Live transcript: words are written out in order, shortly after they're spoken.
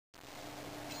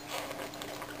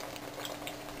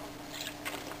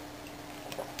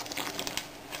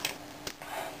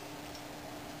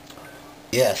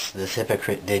Yes, this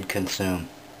hypocrite did consume.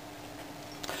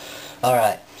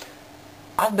 Alright,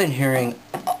 I've been hearing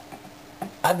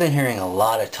a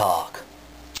lot of talk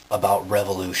about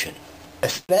revolution,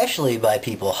 especially by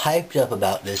people hyped up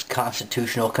about this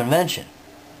constitutional convention.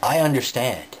 I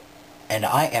understand, and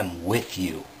I am with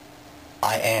you.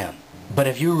 I am. But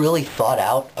have you really thought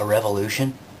out a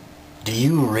revolution? Do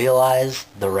you realize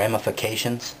the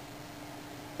ramifications?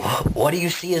 What do you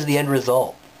see as the end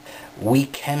result? We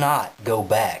cannot go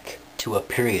back to a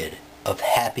period of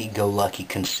happy-go-lucky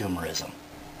consumerism.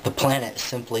 The planet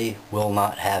simply will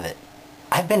not have it.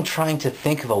 I've been trying to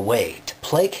think of a way to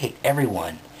placate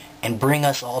everyone and bring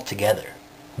us all together.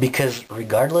 Because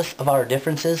regardless of our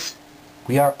differences,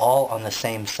 we are all on the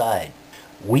same side.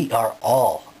 We are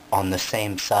all on the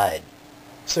same side.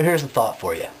 So here's a thought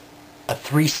for you. A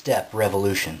 3-step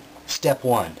revolution. Step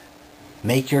 1.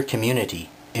 Make your community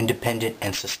independent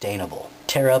and sustainable.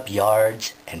 Tear up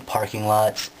yards and parking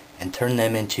lots and turn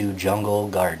them into jungle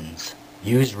gardens.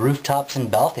 Use rooftops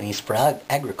and balconies for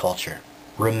agriculture.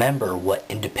 Remember what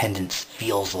independence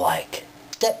feels like.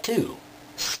 Step 2.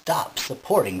 Stop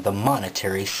supporting the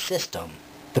monetary system.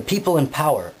 The people in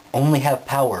power only have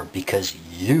power because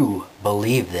you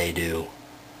believe they do.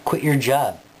 Quit your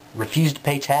job. Refuse to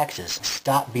pay taxes.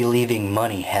 Stop believing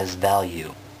money has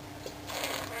value.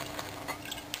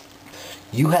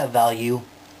 You have value,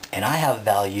 and I have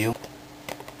value.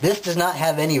 This does not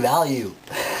have any value.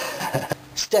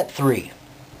 Step 3.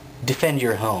 Defend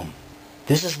your home.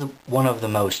 This is one of the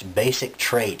most basic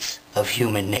traits of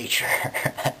human nature.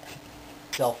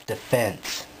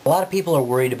 Self-defense. A lot of people are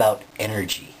worried about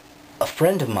energy. A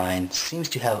friend of mine seems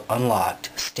to have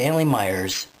unlocked Stanley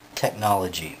Meyer's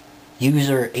technology.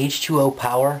 User H2O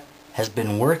Power has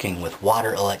been working with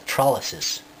water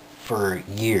electrolysis for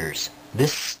years.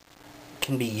 This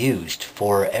can be used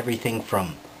for everything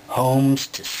from homes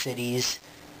to cities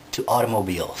to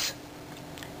automobiles.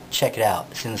 Check it out.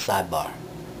 It's in the sidebar.